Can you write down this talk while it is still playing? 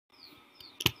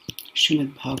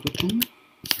Srimad Bhagavatam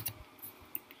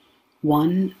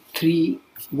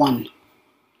 131.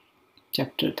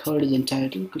 Chapter 3rd is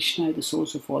entitled Krishna is the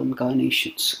source of all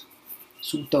incarnations.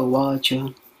 Sutta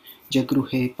Vacha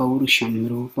Jagruhe Paurusham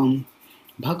Rupam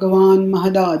Bhagavan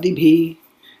Mahadadibhi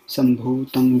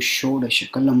Sambhutam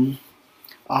Shodashakalam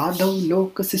Adav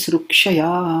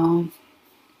Lokasisrukshaya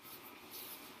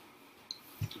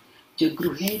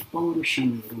Jagruhe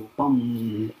Paurusham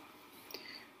Rupam.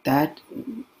 That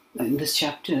in this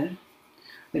chapter,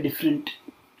 the different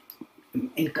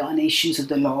incarnations of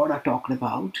the Lord are talked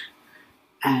about,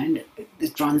 and the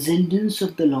transcendence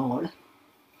of the Lord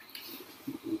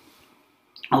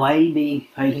while being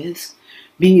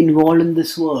involved in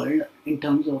this world in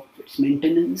terms of its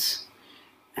maintenance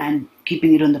and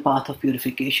keeping it on the path of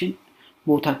purification,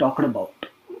 both are talked about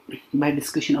by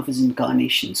discussion of his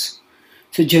incarnations.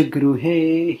 So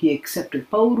Jagruhe, he accepted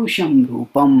Paurusham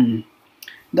Rupam,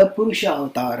 the Purusha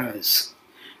avataras,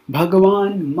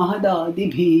 Bhagavan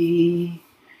Mahadadibhi,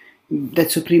 that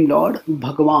Supreme Lord,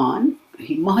 Bhagavan,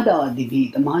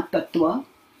 Mahadadibhi, the Mahatattva,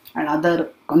 and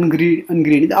other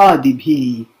ingredient,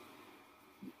 Adibhi.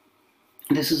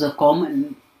 This is a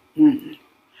common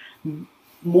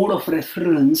mode of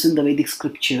reference in the Vedic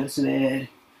scriptures, where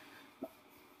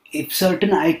if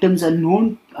certain items are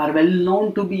well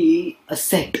known to be a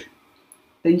set,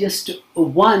 then just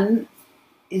one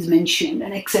is mentioned,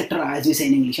 and etc., as we say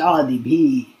in English,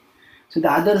 Adibhi. So the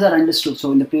others are understood.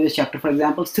 So in the previous chapter, for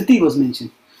example, Sthiti was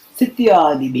mentioned. Sthiti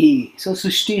Adibhi. So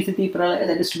Srishti, Sthiti, Pralaya,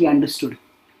 that is to be understood.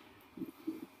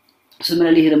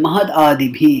 Similarly here, Mahad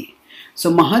Adibhi.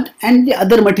 So Mahad and the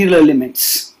other material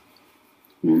elements,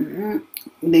 the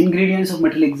ingredients of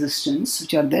material existence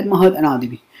which are there, Mahad and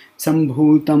Adibhi.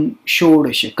 Sambhutam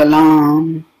Shodasha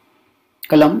Kalam.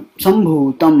 Kalam,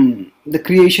 Sambhutam, the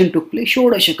creation took place,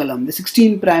 Shodasha Kalam, the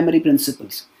 16 primary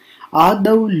principles.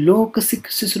 Adav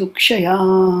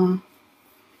Lokasisrukshaya.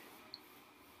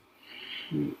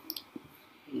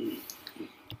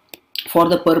 For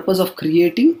the purpose of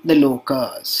creating the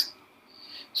lokas.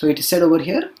 So it is said over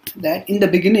here that in the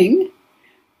beginning,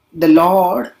 the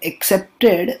Lord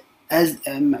accepted as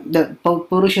the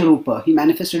Purusha Rupa. He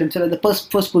manifested himself as the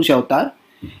first Purusha avatar,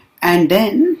 and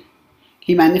then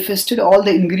he manifested all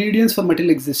the ingredients for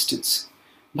material existence.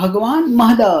 Bhagavan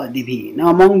Mahadadibhi. Now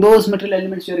among those material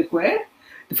elements you required,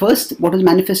 the first what was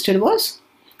manifested was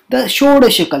the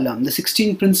Shodasha Kalam, the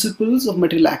 16 principles of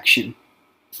material action.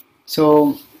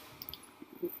 So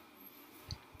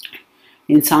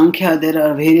in Sankhya there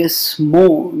are various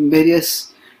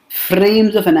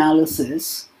frames of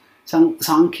analysis.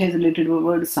 Sankhya is related to the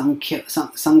word Sankhya.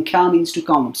 Sankhya means to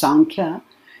count. Sankhya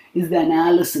is the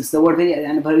analysis. The word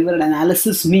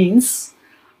analysis means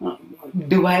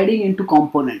dividing into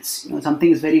components.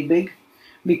 Something is very big,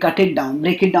 we cut it down,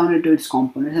 break it down into its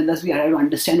components, and thus we have to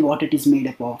understand what it is made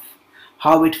up of,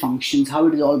 how it functions, how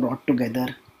it is all brought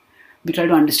together. We try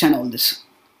to understand all this.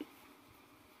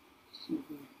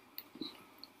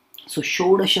 So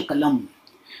Shodasha Kalam.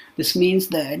 This means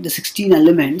that the 16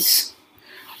 elements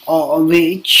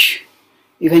which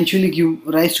eventually give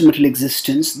rise to material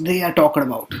existence, they are talked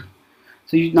about.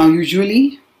 So now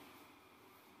usually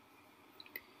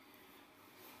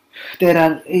there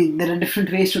are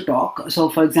different ways to talk. So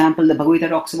for example, the Bhagavad Gita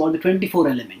talks about the 24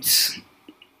 elements.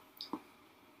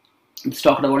 It's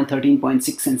talked about in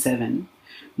 13.6 and 7.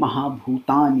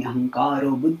 Mahabhutani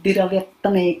ahankaro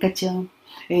buddhiravyaktam ekacha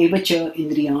evacha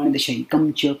indriyani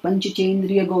dashaikam cha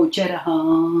panchachendriya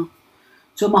gocharaha.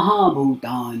 So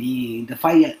Mahabhutani, the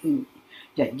 5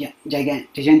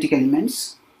 gigantic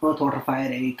elements, earth, water,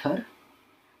 fire, ether.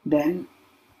 Then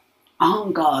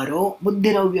Ahankaro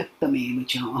buddhiravyaktam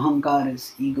evacha. Ahankara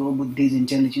is ego, buddhi is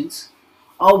intelligence.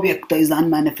 Avyakta is the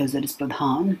unmanifest, that is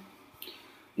pradhan.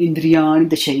 Indriyani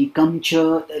dashaikam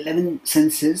cha, the 11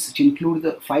 senses, which include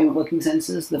the 5 working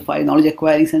senses, the 5 knowledge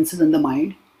acquiring senses, and the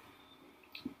mind.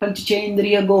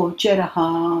 Panchachendriya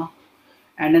gocharaha.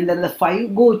 And then there are the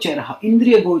 5 gocharaha,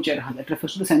 indriya gocharaha, that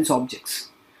refers to the sense objects.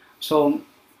 So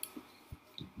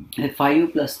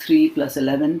 5 plus 3 plus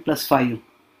 11 plus 5.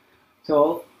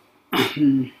 So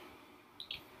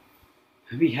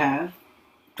we have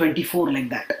 24 like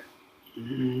that.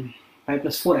 5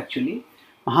 plus 4 actually.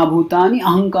 Mahabhutani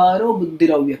ahankaro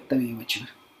buddhiravyaktam evacha.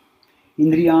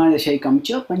 Indriyani dashaikam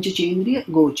cha panchachendriya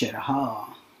gocharaha.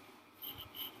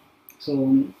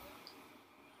 So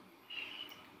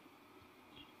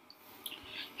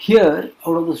here,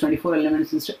 out of those 24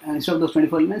 elements, instead of those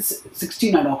 24 elements,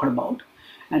 16 are talked about.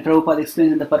 And Prabhupada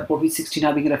explains in the purport which 16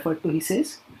 are being referred to. He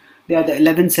says they are the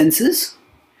 11 senses,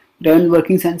 11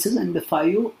 working senses, and the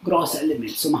 5 gross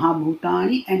elements. So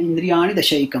Mahabhutani and Indriyani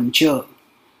dashaikam cha.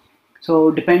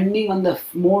 So depending on the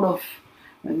mode of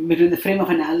between the frame of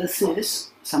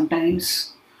analysis,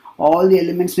 sometimes all the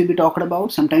elements may be talked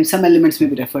about, sometimes some elements may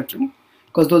be referred to,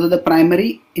 because those are the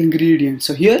primary ingredients.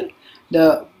 So here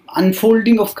the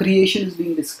unfolding of creation is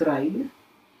being described,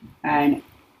 and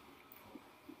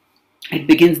it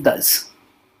begins thus.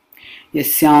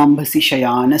 Yasyambhasi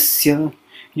shayanasya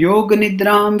yoga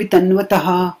nidram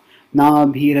vitanvataha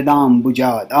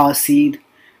nabhiradambujad asid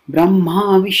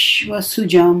brahma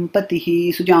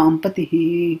sujampatihi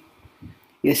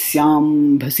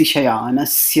yasyambhasi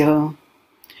shayanasya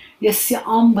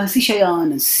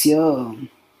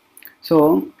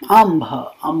So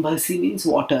ambhasi means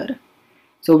water.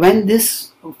 So when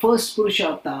this first Purusha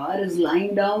avatar is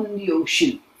lying down in the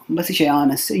ocean, ambhasi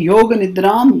shayanasya yoga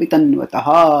nidram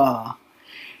vitanvataha,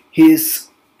 he is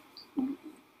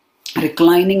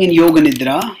reclining in yoga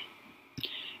nidra.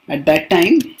 At that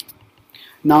time,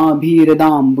 nabhi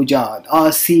radambujad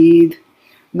asid,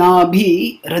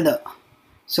 nabhi rada.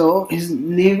 So his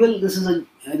navel, this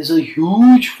is a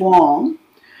huge form,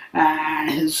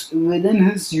 and within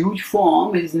his huge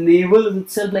form, his navel is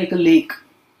itself like a lake.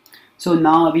 So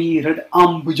Navi Rad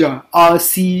Ambuja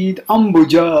Asid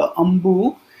Ambuja.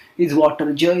 Ambu is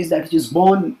water, Ja is that which is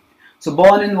born. So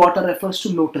born in water refers to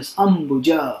lotus.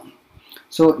 Ambuja.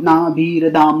 So Nabhi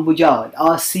Rad Ambuja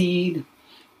Asid.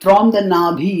 From the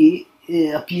Nabhi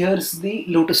appears the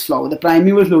lotus flower, the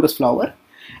primeval lotus flower,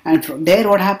 and from there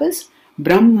what happens?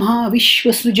 Brahma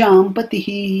Vishwasujam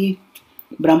Patihi.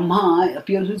 Brahma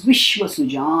appears with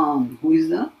Vishwasujam, who is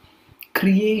the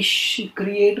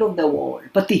creator of the world.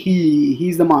 Patihi, he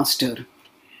is the master.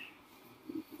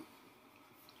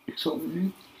 So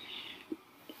in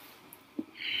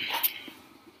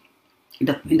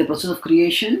the process of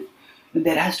creation,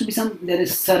 there has to be there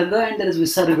is sarga and there is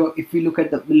visarga. If we look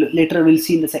at later we'll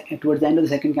see in towards the end of the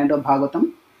second canto of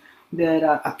Bhagavatam, there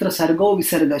are atra sargo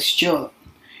visargascha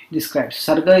described.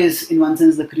 Sarga is in one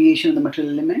sense the creation of the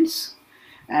material elements,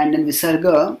 and then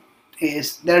visarga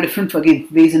is, there are different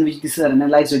ways in which these are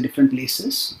analyzed at different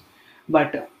places,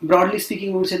 but broadly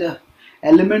speaking we would say the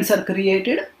elements are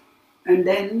created and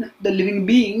then the living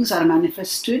beings are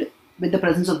manifested with the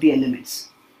presence of the elements.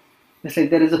 It's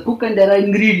like there is a cook and there are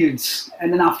ingredients,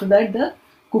 and then after that the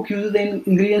cook uses the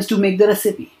ingredients to make the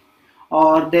recipe,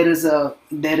 or there is a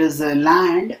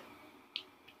land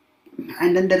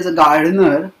and then there is a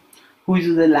gardener who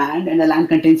uses the land, and the land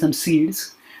contains some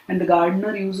seeds, and the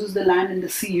gardener uses the land and the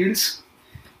seeds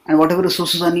and whatever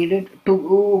resources are needed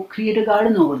to create a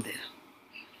garden over there.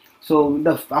 So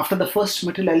after the first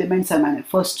material elements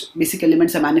first basic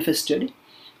elements are manifested,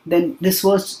 then this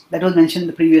verse that was mentioned in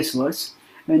the previous verse,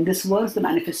 when this verse the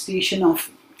manifestation of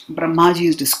Brahmaji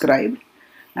is described,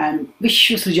 and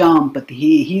Vishwasujampati,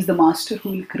 he is the master who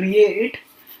will create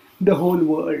the whole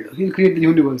world, he will create the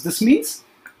universe. This means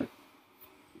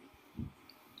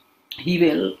he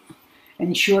will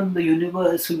ensure the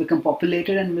universe will become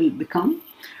populated and will become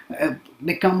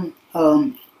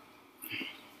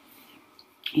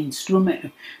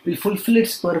instrument, will fulfill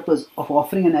its purpose of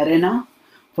offering an arena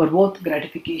for both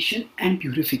gratification and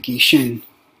purification.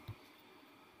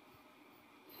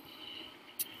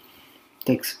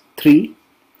 Text 3.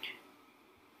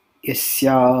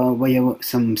 Yasya vayav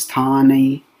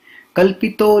samsthanai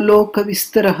kalpito loka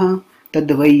vistaraha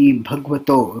tadvai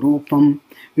bhagavato rupam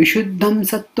vishuddham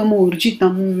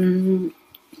sattvam.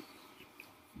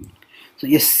 So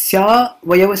yasya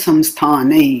vayav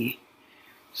samsthanai.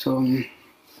 So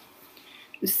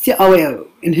yasya avayav,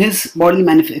 in his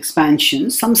bodily expansion,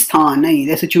 samsthanai,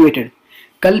 they are situated.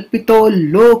 Kalpito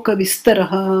loka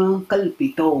vistaraha.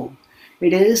 Kalpito,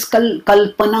 it is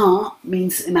kalpana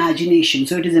means imagination.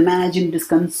 So it is imagined, it is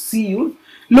conceived.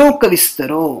 Loka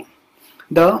vistaro,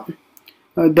 the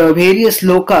various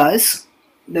lokas,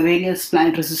 the various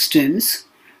planetary systems,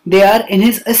 they are in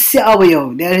his asya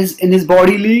avayav, they are in his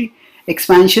bodily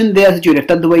expansion, they are situated.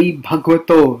 Tadvai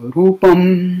bhagavato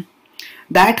rupam,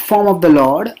 that form of the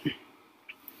Lord.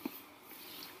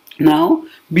 Now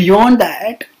beyond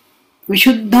that,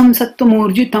 vishuddham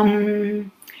sattvam.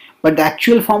 But the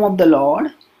actual form of the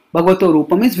Lord, Bhagavato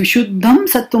Rupam, is Vishuddham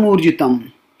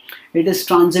Sattvam. It is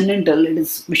transcendental, it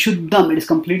is Vishuddham, it is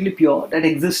completely pure. That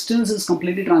existence is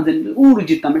completely transcendental.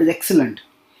 Urjitam, it is excellent.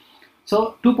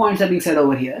 So, 2 points are being said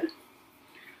over here.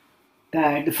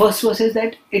 That the first verse is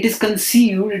that it is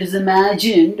conceived, it is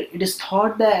imagined, it is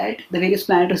thought that the various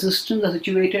planetary systems are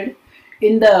situated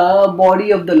in the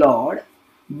body of the Lord,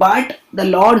 but the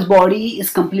Lord's body is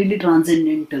completely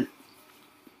transcendental.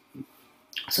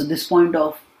 So this point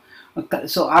of,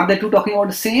 so are the two talking about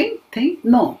the same thing?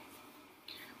 No.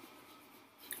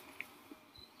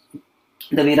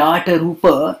 The Virata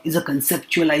Rupa is a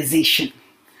conceptualization.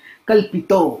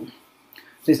 Kalpito.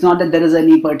 So it's not that there is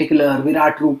any particular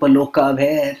Virat Rupa Loka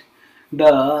where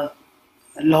the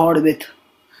Lord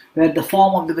where the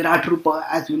form of the Virat Rupa,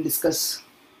 as we'll discuss,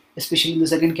 especially in the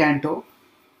second canto,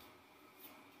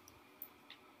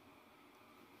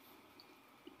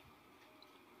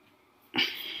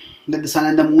 that the sun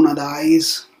and the moon are the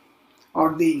eyes,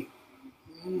 or the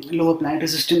lower planetary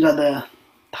systems are the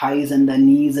thighs and the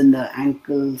knees and the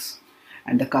ankles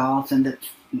and the calves and the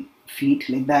feet,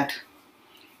 like that.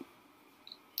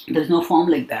 There is no form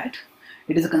like that.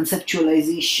 It is a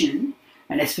conceptualization,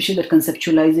 and especially that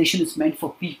conceptualization is meant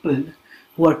for people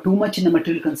who are too much in the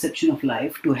material conception of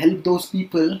life, to help those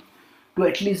people to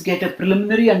at least get a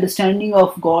preliminary understanding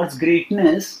of God's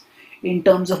greatness in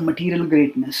terms of material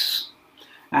greatness.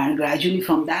 And gradually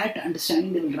from that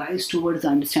understanding they will rise towards the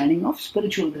understanding of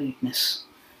spiritual greatness,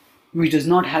 which does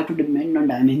not have to depend on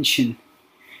dimension.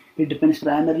 It depends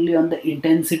primarily on the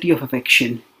intensity of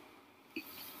affection.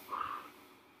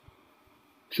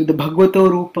 So the Bhagavata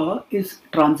Rupa is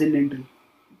transcendental.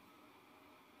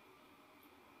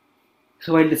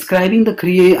 So while describing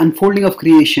the unfolding of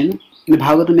creation, the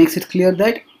Bhagavata makes it clear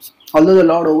that although the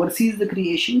Lord oversees the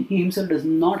creation, He Himself does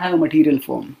not have a material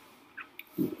form.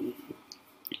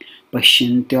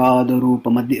 Pashyantyadarupa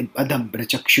adabra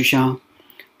chakshusha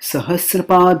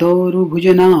sahasrapadaru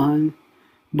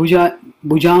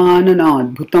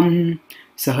bhujananadbhutam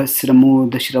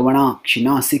sahasramodha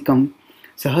shravanakshinnasikam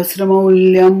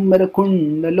sahasramaulyambara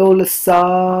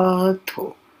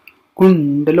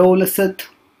kundalolasat.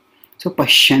 So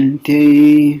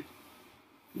Pashyanti.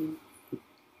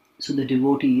 So the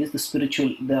devotees, the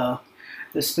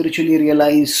spiritually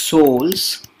realized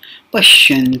souls,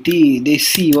 Pashyanti, they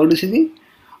see. What does it say?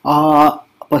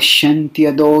 Pashyanti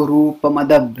adorupam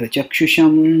adabra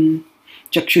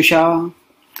chakshusha.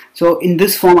 So in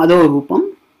this form,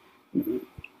 adorupam,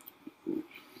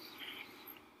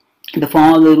 the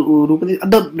form of the rupa is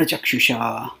adabra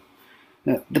chakshusha,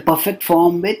 the perfect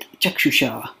form with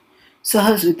chakshusha.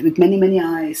 Sahas, with many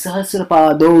eyes.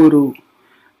 Sahasrapadoru,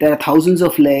 there are thousands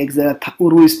of legs. There are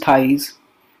uru is thighs.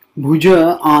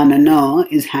 Bhuja anana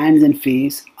is hands and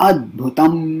face.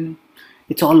 Adbhutam,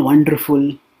 it's all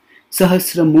wonderful.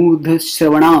 Sahasramudha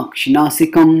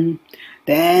shravanakshinnasikam,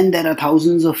 then there are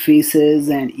thousands of faces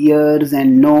and ears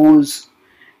and nose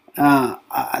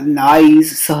and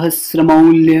eyes.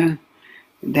 Sahasramaulya,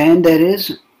 then there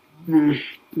is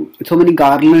so many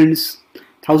garlands,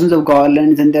 thousands of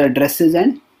garlands, and there are dresses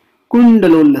and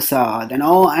kundalolasad,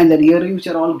 and their earrings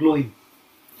are all glowing.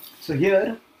 So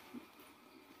here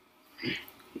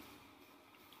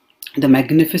the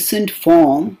magnificent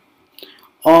form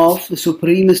of the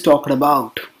Supreme is talked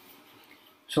about.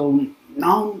 So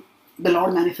now the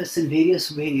Lord manifests in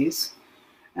various ways,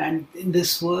 and in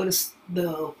this verse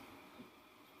the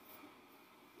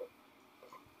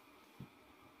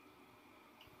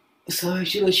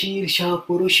Shiva Shirsha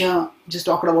Purusha, just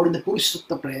talked about in the Purusha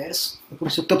Sukta prayers. The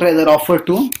Purusha Sukta prayers are offered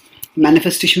to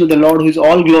manifestation of the Lord who is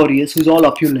all glorious, who is all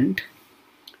opulent,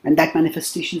 and that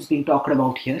manifestation is being talked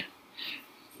about here.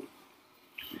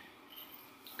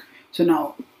 So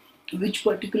now, which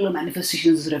particular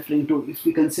manifestation is referring to? If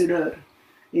we consider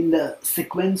in the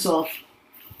sequence of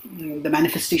the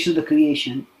manifestation of the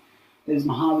creation, there is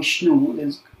Mahavishnu, there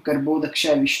is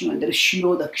Garbhodakshaya Vishnu, and there is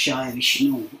Shirodakshaya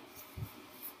Vishnu.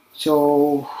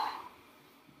 So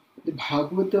the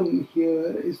Bhagavatam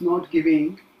here is not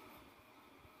giving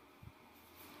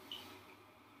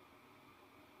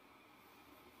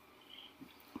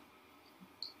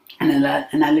an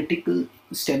analytical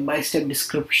step-by-step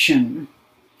description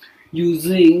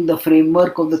using the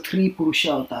framework of the three Purusha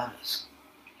avataras.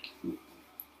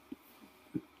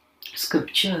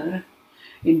 Scripture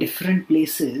in different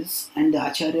places, and the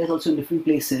acharyas also in different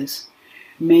places,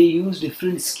 may use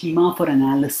different schema for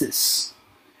analysis.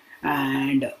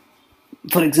 And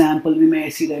for example, we may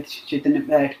see that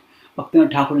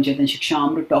Bhaktivinoda Thakur in Chaitanya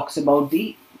Shikshamrita talks about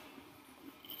the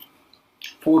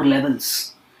 4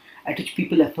 levels at which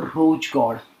people approach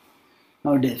God.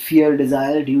 Now, fear,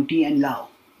 desire, duty, and love.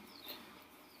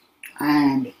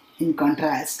 And in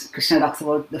contrast, Krishna talks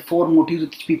about the 4 motives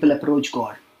with which people approach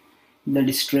God: the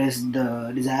distressed,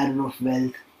 the desire of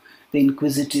wealth, the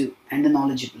inquisitive, and the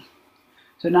knowledgeable.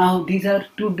 So now these are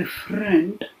 2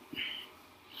 different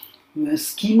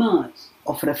schemas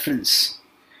of reference.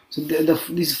 So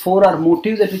these 4 are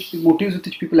motives with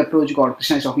which people approach God.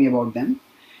 Krishna is talking about them,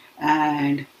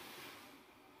 and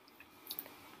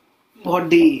what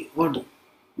Bhaktivinoda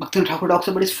Thakur talks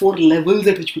about is 4 levels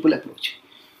at which people approach.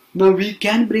 Now we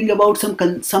can bring about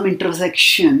some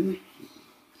intersection,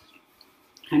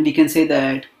 and we can say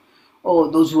that oh,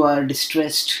 those who are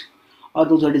distressed or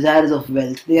those who are desirous of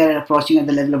wealth, they are approaching at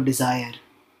the level of desire.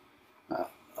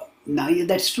 Now, yeah,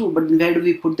 that's true, but where do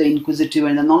we put the inquisitive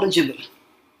and the knowledgeable?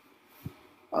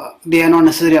 They are not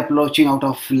necessarily approaching out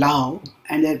of love,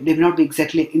 and they may not be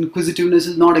exactly, inquisitiveness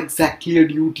is not exactly a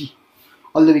duty.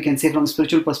 Although we can say from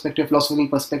spiritual perspective, philosophical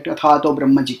perspective, athato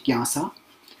brahma jigyasa,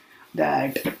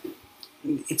 that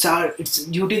it's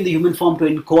duty in the human form to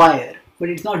inquire, but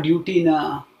it's not duty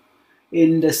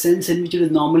in the sense in which it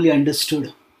is normally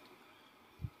understood.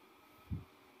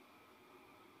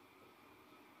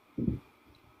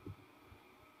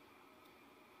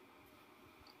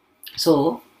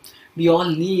 So we all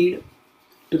need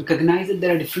to recognize that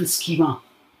there are different schema,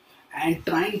 and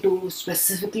trying to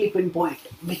specifically pinpoint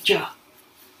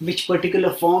which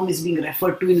particular form is being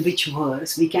referred to in which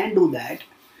verse. We can do that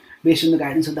based on the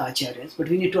guidance of the acharyas, but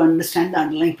we need to understand the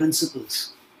underlying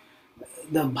principles.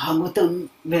 The Bhagavatam,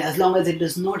 as long as it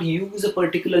does not use a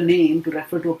particular name to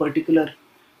refer to a particular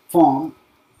form,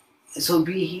 so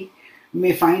we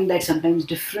may find that sometimes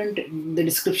the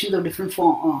descriptions of different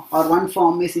form or one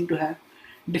form may seem to have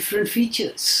different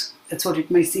features. That's what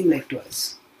it might seem like to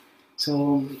us.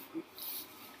 So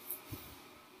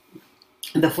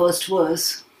in the first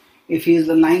verse, if he is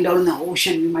lying down in the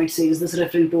ocean, we might say, is this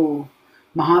referring to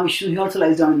Mahavishnu? He also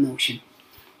lies down in the ocean.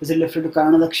 Is it referring to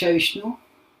Karanadaksha Vishnu?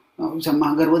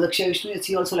 Garbhodaksha Vishnu? Yes,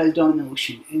 he also lies down in the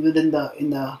ocean, in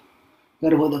the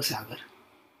Garbhodak Sagar.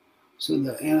 So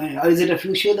or is it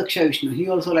referring to Shivadaksha Vishnu? He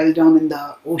also lies down in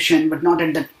the ocean, but not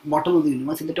at the bottom of the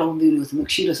universe, at the top of the universe, in the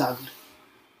Kshira Sagar.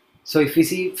 So if we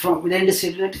see then it is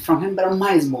stated that from him Brahma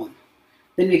is born,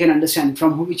 then we can understand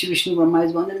from which Vishnu Brahma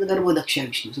is born, that is the Garbhodaksha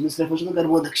Vishnu. So this refers to the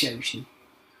Garbhodaksha Vishnu.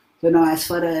 So now as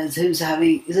far as his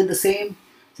having, is it the same?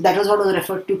 So that was what was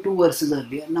referred to 2 verses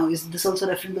earlier. Now is this also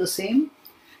referring to the same?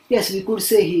 Yes, we could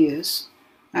say he is.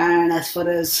 And as far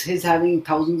as his having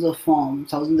thousands of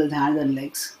forms, thousands of hands and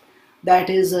legs, that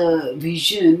is a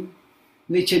vision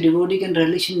which a devotee can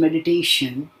relish in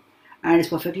meditation, and is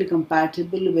perfectly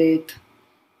compatible with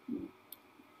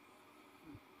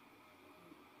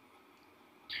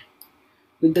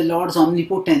the Lord's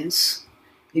omnipotence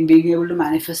in being able to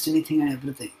manifest anything and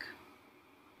everything.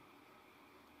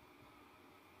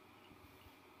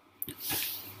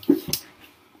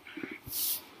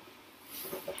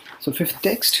 So 5th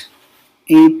text,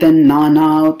 etan nana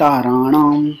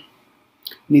avataranam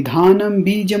nidhanam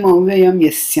bijam avyayam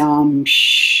yasyam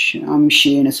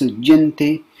amshena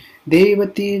sujjante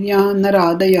devatirya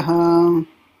naradayah.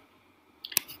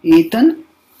 Etan,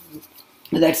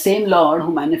 that same Lord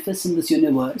who manifests in this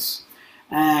universe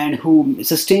and who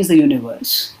sustains the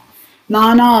universe,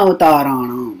 nana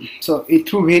avataranam. So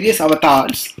through various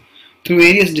avatars, through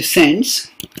various descents,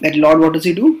 that Lord, what does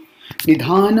he do?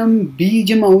 Nidhanam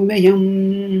bijam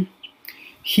avyayam.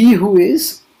 He who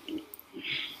is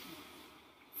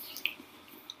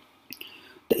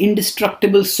the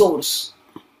indestructible source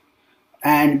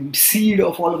and seed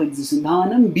of all of existence.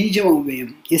 Nidhanam bijam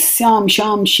avyayam. Yasyam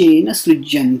shamshena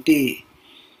sujjante.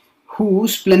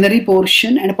 Whose plenary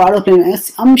portion and part of plenary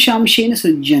is amshamshena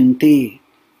sujjante.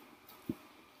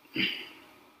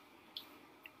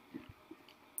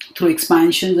 Through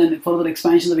expansions and further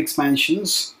expansions of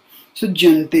expansions,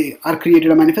 sujjante are created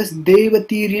or manifest.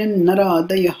 Devatiryan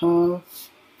naradayah.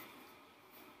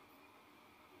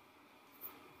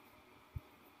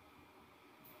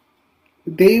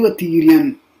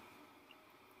 Devatiryan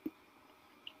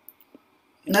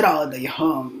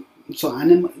naradayah. So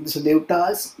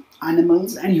devatas,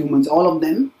 animals and humans, all of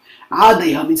them,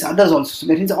 adayah means others also. So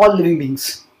that means all living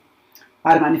beings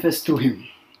are manifest through him.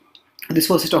 This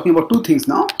verse is talking about 2 things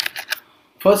now.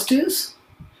 First is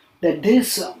that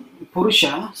this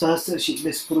Purusha,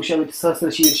 this Purusha with Sahasra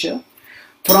Shirsha,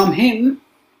 from him,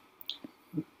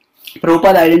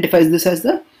 Prabhupada identifies this as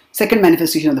the second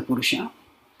manifestation of the Purusha.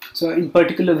 So in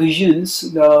particular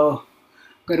visions, the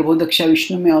Garbhodaksha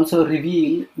Vishnu may also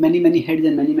reveal many heads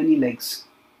and many legs.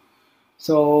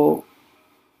 So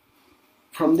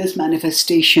from this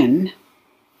manifestation,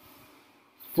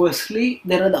 firstly,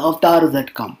 there are the avatars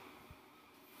that come.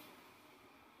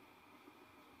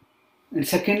 And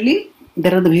secondly,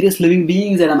 there are the various living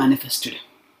beings that are manifested.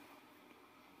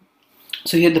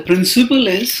 So here the principle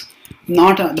is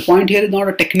not, the point here is not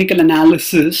a technical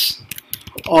analysis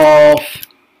of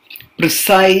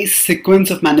precise sequence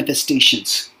of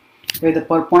manifestations. Where the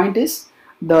point is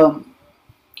the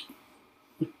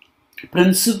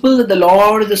principle that the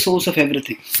Lord is the source of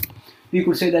everything. We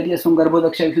could say that yes, from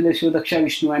Garbhodaksha Vishnu there is Shivadaksha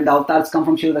Vishnu, and the avatars come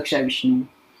from Shivadaksha Vishnu,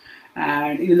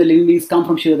 and even the living beings come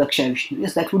from Shivadaksha Vishnu.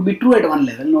 Yes, that would be true at one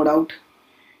level, no doubt.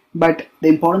 But the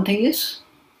important thing is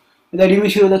The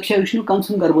Shirodaksha Vishnu comes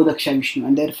from Garbhodaksha Vishnu,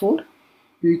 and therefore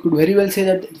we could very well say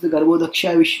that it's the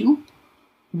Garbhodaksha Vishnu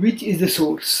which is the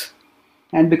source.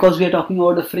 And because we are talking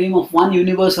about the frame of one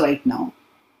universe right now,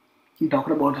 we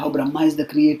talked about how Brahma, the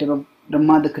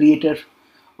creator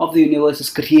of the universe, is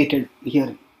created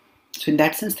here. So in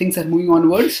that sense, things are moving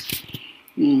onwards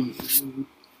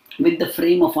with the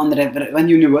frame of one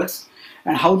universe,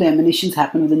 and how the emanations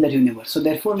happen within that universe. So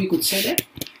therefore we could say that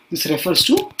this refers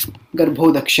to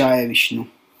Garbhodakshaya Vishnu.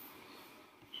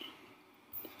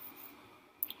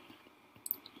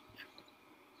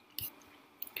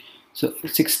 So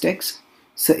sixth text,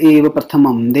 Sa eva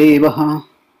prathamam devaha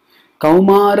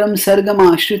kaumaram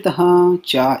sargamashritah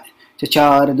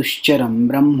chachar dushcharam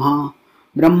brahma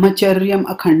brahmacharyam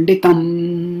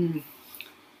akhanditam.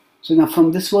 So now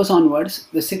from this verse onwards,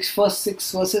 the first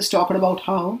six verses talked about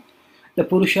how the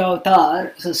Purusha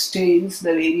avatar sustains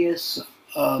the various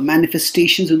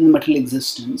manifestations within material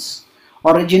existence,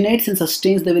 originates and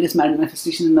sustains the various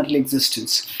manifestations in material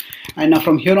existence. And now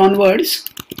from here onwards,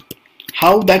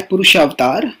 how that Purusha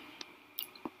avatar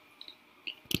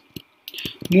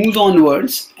moves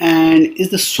onwards and is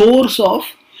the source of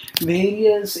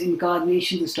various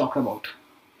incarnations is talked about.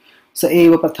 Sa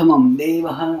eva prathamam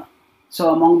devaha.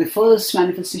 So among the first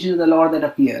manifestations of the Lord that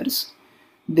appears,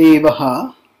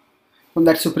 devaha, from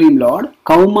that Supreme Lord,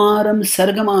 kaumaram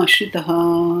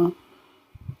sargamashritah.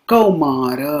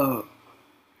 Kaumara.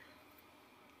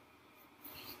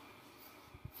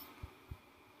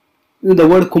 The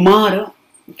word Kumara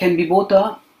can be both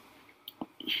a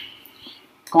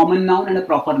common noun and a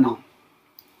proper noun.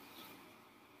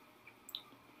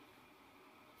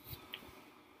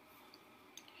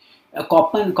 A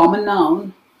common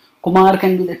noun, Kumar,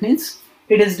 can be, that means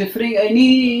it is differing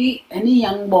any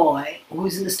young boy who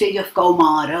is in the stage of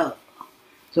Kaumara.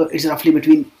 So it's roughly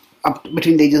between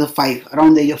the ages of 5,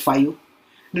 around the age of 5,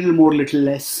 little more, little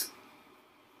less.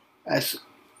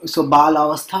 So Bal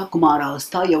Avastha, Kumar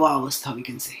Avastha, Yava Avastha we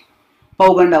can say.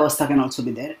 Pauganda Avastha can also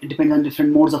be there. It depends on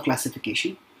different modes of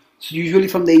classification. So usually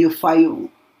from the age of 5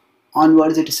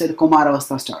 onwards, it is said Kumar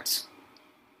Avastha starts.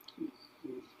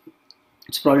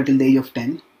 It's probably till the age of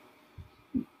 10.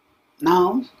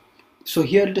 Now, so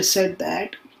here it is said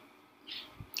that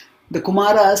the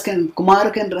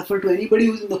Kumara can refer to anybody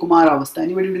who is in the Kumara Avastha,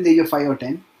 anybody between the age of 5 or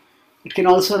 10. It can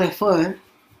also refer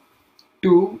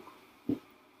to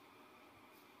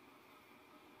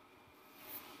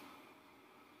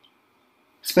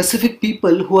specific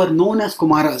people who are known as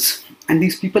Kumaras, and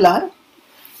these people are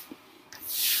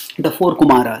the 4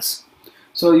 Kumaras.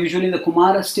 So usually in the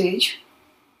Kumara stage,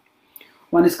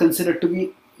 one is expected to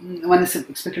be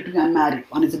unmarried,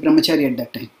 one is a brahmachari at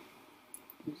that time.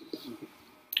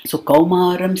 So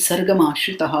Kaumaram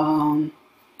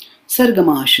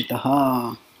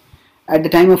Sargamashritah. At the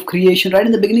time of creation, right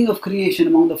in the beginning of creation,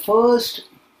 among the first,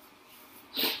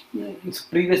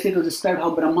 previously it was described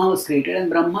how Brahma was created, and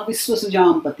Brahma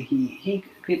Visvasujampatihi, he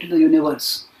created the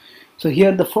universe. So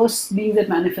here the first beings that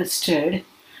manifested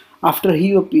after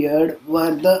he appeared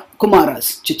were the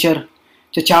Kumaras, Chachar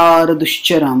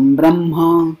Dushcharam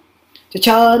Brahma,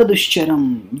 Chachar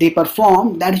Dushcharam. They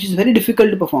perform that which is very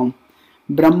difficult to perform.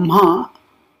 Brahma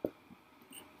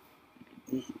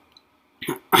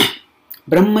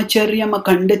Brahmacharyam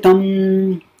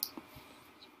akhanditam.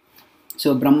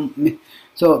 So Brahma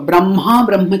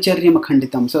Brahmacharyam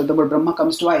akhanditam. So the word Brahma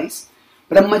comes twice.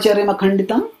 Brahmacharyam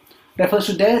akhanditam refers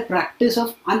to their practice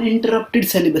of uninterrupted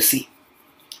celibacy,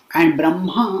 and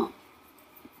Brahma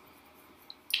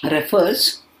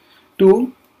refers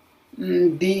to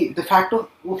the fact of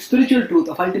spiritual truth,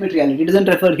 of ultimate reality. It doesn't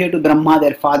refer here to Brahma,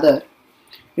 their father.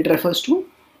 It refers to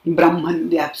Brahman,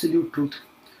 the absolute truth.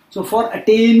 So for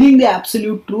attaining the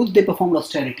absolute truth, they performed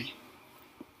austerity.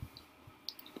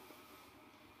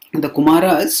 The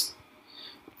Kumaras,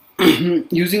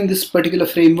 using this particular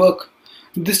framework,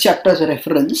 this chapter as a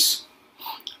reference,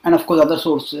 and of course other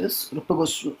sources, the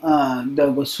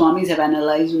Goswamis have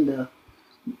analyzed in the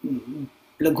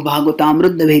Bhagavatam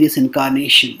the various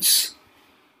incarnations,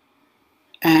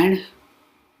 and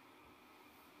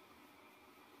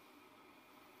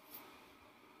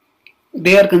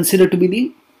they are considered to be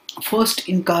the first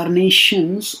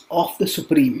incarnations of the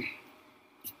Supreme.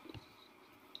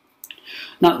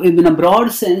 Now, in a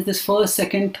broad sense, this first,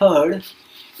 second, third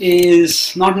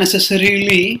is not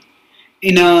necessarily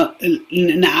in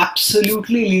an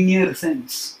absolutely linear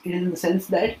sense. It is in the sense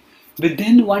that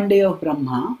within one day of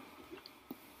Brahma,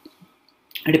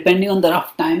 depending on the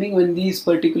rough timing when these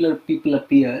particular people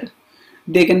appear,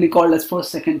 they can be called as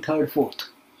first, second, third, fourth.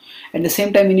 At the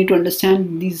same time, we need to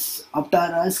understand these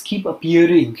avataras keep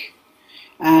appearing,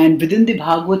 and within the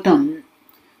Bhagavatam,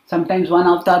 Sometimes one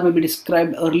avatar may be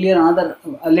described earlier,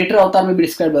 a later avatar may be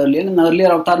described earlier, and an earlier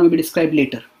avatar may be described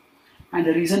later. And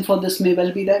the reason for this may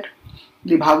well be that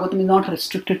the Bhagavatam is not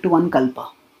restricted to one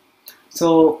kalpa.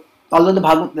 So, although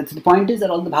the point is that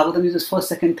all the Bhagavatam uses first,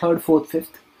 second, third, fourth,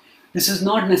 fifth, this is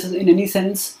not necessary in any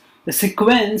sense. The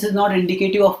sequence is not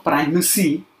indicative of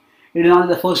primacy. It is not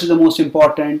the first is the most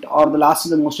important or the last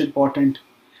is the most important.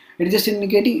 It is just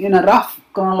indicating in a rough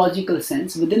chronological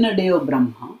sense within a day of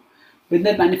Brahma, with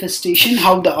that manifestation,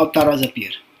 how the avataras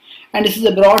appear. And this is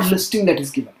a broad listing that is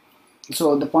given.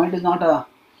 So the point is not a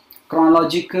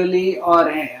chronologically or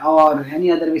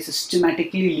any other way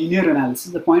systematically linear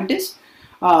analysis. The point is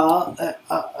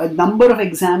a number of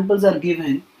examples are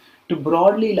given to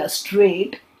broadly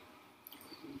illustrate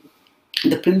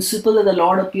the principle that the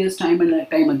Lord appears time and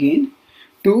time again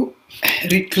to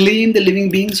reclaim the living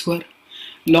beings who are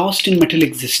lost in material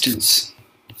existence.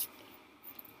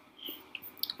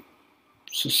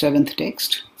 So seventh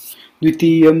text,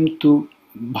 Dvitiyam tu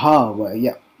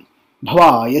bhavaya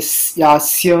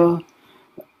bhavayasyasya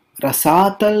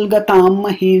rasatal gatam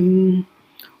mahim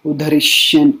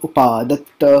udharishyan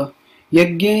upadatta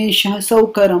yagyesha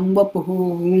saukaram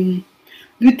vapuhu.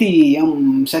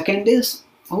 Dvitiyam, second is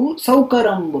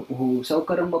Saukaram Vapuhu.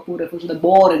 Saukaram Vapu refers to the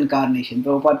boar incarnation.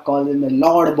 Prabhupada calls him the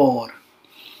Lord Boar.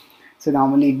 So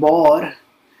normally boar,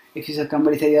 if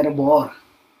somebody say you're a boar,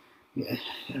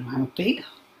 I'm a pig,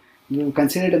 you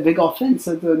consider it a big offense.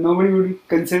 So nobody would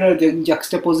consider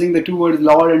juxtaposing the two words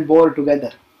Lord and boar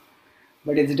together.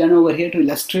 But it's done over here to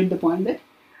illustrate the point that,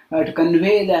 to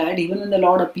convey that even when the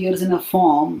Lord appears in a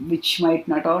form which might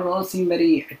not at all seem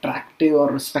very attractive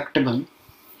or respectable,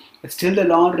 but still the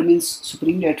Lord remains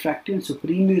supremely attractive and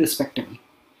supremely respectable.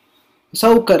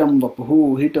 Saukaram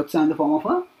Vapuhu, he takes on the form of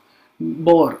a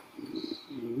boar.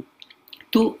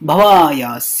 Tu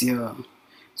bhavayasya.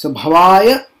 So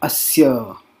bhavaya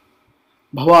asya.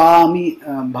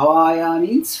 Bhavaya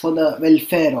means for the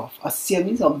welfare of. Asya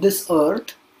means of this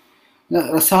earth.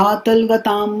 Rasatal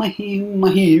gatam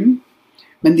mahim.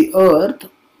 When the earth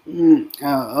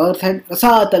had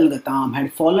Rasatal gatam,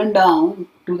 had fallen down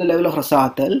to the level of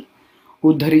Rasatal,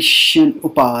 Udharishyan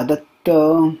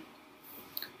upadatta.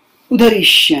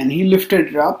 Udharishyan, he lifted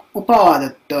it up,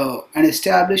 upadatta, and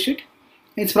established it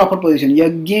in its proper position.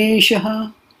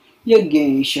 Yagyeshaha,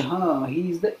 Yagyeshaha, he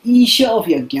is the Isha of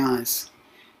Yajnas.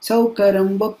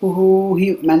 Saukaram Vapuhu,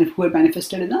 who had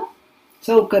manifested in a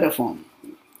Saukara form.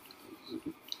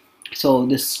 So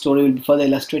this story will be further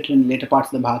illustrated in later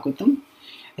parts of the Bhagavatam.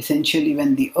 Essentially,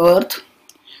 when the earth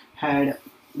had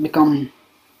become,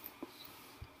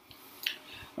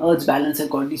 Earth's balance had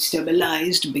got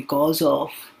destabilized because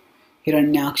of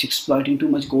Hiranyaksh exploiting too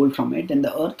much gold from it, then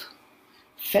the earth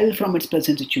fell from its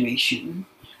present situation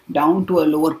down to a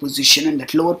lower position, and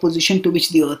that lower position to which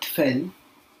the earth fell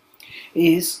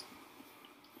is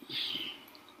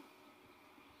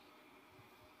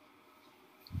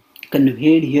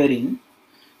conveyed herein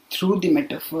through the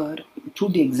metaphor, through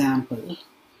the example,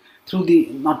 through the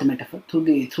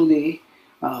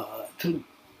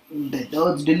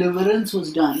earth's deliverance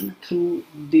was done through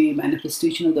the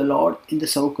manifestation of the Lord in the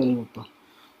Saukara Rupa.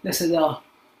 This is a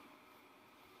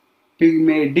pig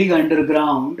may dig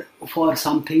underground for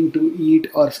something to eat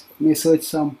or may search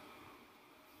some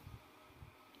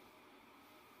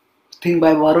thing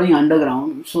by burrowing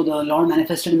underground. So the Lord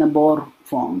manifested in the boar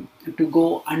form to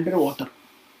go underwater,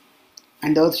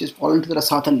 and the earth just fallen to the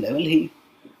Rasatal level.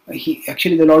 He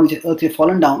actually, the Lord, the earth had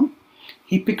fallen down,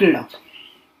 he picked it up.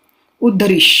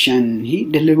 Udharishan, he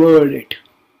delivered it.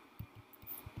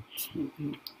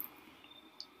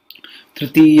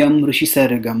 Tritiyam Rishi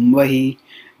Sargam Vahi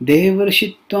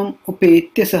Devarshitvam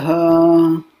Upetya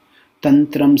Saha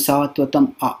Tantram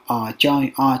Satvatam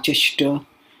Achashta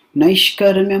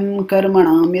Naishkarmyam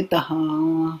Karmanam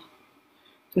Yataha.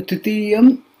 So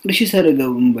Tritiyam Rishi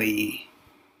Sargam Vahi.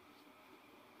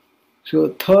 So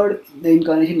third, the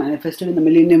incarnation manifested in the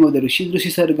millennium of the Rishis, Rishi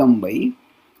Sargam Vahi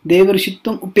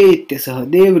Devarshitvam Upetya Saha,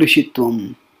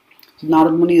 Devrishitvam. So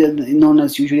Narad Muni is known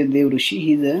as usually Dev Rishi.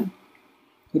 He is a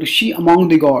Rishi among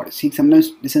the gods. He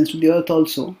sometimes descends to the earth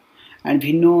also, and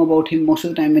we know about him most of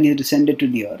the time when he descended to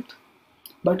the earth.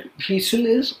 But he still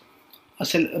is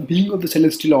a being of the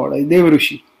celestial order, Dev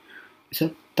Rishi.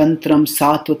 So Tantram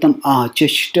Satvatam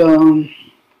Achashta.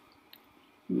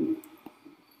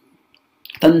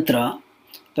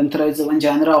 Tantra is the one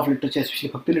genre of literature, especially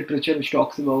Bhakti literature, which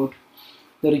talks about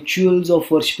the rituals of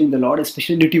worshipping the Lord,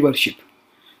 especially deity worship.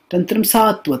 Tantram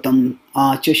Satvatam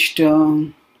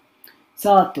Achashta.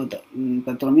 Satvata.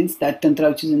 Tantra means that tantra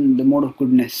which is in the mode of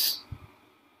goodness.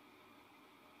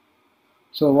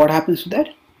 So what happens to that?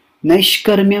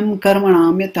 Naishkarmyam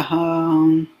karmanam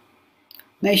yataha.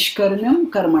 Naishkarmyam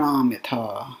karmanam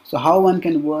yatha. So how one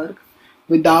can work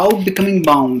without becoming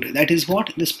bound. That is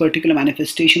what this particular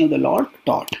manifestation of the Lord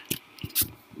taught.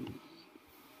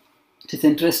 It's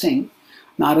interesting.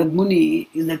 Narad Muni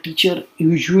is the teacher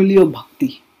usually of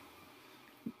bhakti.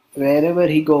 Wherever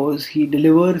he goes, he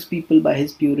delivers people by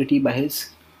his purity, by his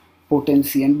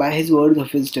potency, and by his words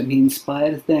of wisdom. He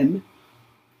inspires them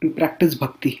to practice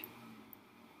bhakti.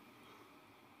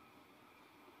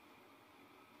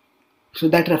 So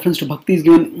that reference to bhakti is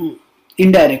given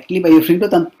indirectly by referring to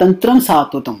Tantram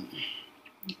Satvatam.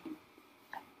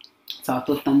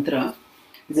 Satvat Tantra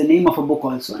is the name of a book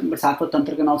also, but Satvat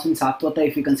Tantra can also mean Satvata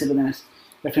if you consider them as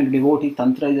referring to devotee.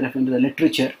 Tantra is referring to the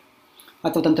literature.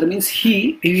 Satvat Tantra means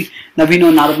now we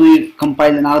know Narad Muni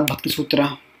compiled the Narad Bhakti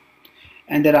Sutra,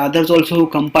 and there are others also who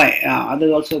compile,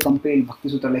 Bhakti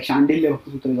Sutra, like Shandilya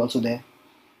Bhakti Sutra is also there.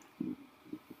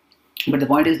 But the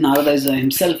point is, Narada is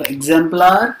himself an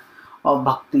exemplar of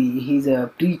bhakti. He's a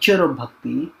preacher of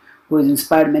bhakti who has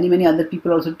inspired many other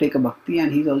people also to take a bhakti,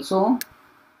 and he's also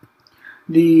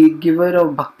the giver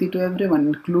of bhakti to everyone,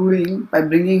 including by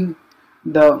bringing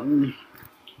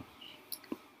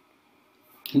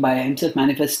by himself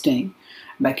manifesting,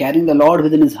 by carrying the Lord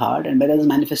within his heart, and by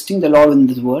manifesting the Lord in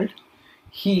this world,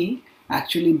 he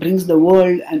actually brings the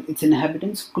world and its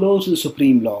inhabitants close to the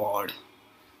Supreme Lord.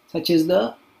 Such is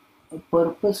the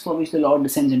purpose for which the Lord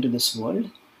descends into this world.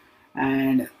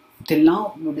 And till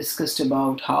now we discussed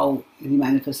about how he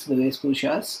manifests the various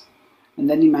Purushas, and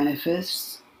then he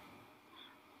manifests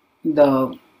in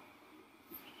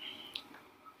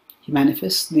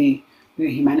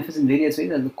various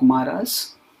ways as the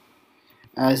Kumaras,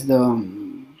 as the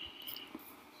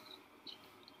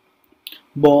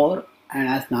Bor, and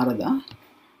as Narada,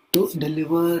 to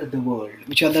deliver the world.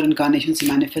 Which other incarnations he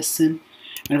manifests in,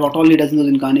 and what all he does in those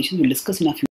incarnations we'll discuss in a few